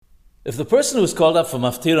If the person who is called up for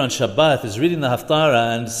Haftarah on Shabbat is reading the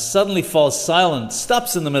Haftarah and suddenly falls silent,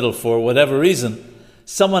 stops in the middle for whatever reason,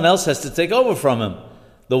 someone else has to take over from him.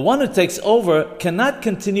 The one who takes over cannot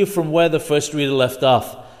continue from where the first reader left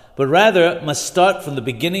off, but rather must start from the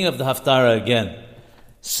beginning of the Haftarah again.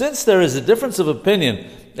 Since there is a difference of opinion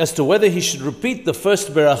as to whether he should repeat the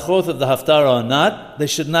first berachot of the Haftarah or not, they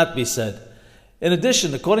should not be said. In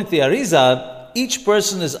addition, according to the Arizal, each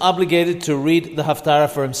person is obligated to read the Haftarah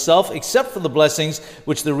for himself, except for the blessings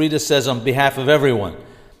which the reader says on behalf of everyone.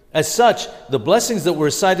 As such, the blessings that were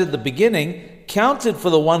recited at the beginning counted for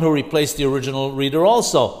the one who replaced the original reader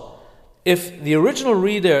also. If the original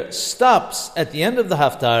reader stops at the end of the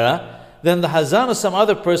Haftarah, then the Hazan or some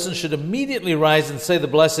other person should immediately rise and say the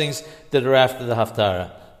blessings that are after the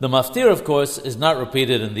Haftarah. The Maftir, of course, is not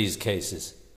repeated in these cases.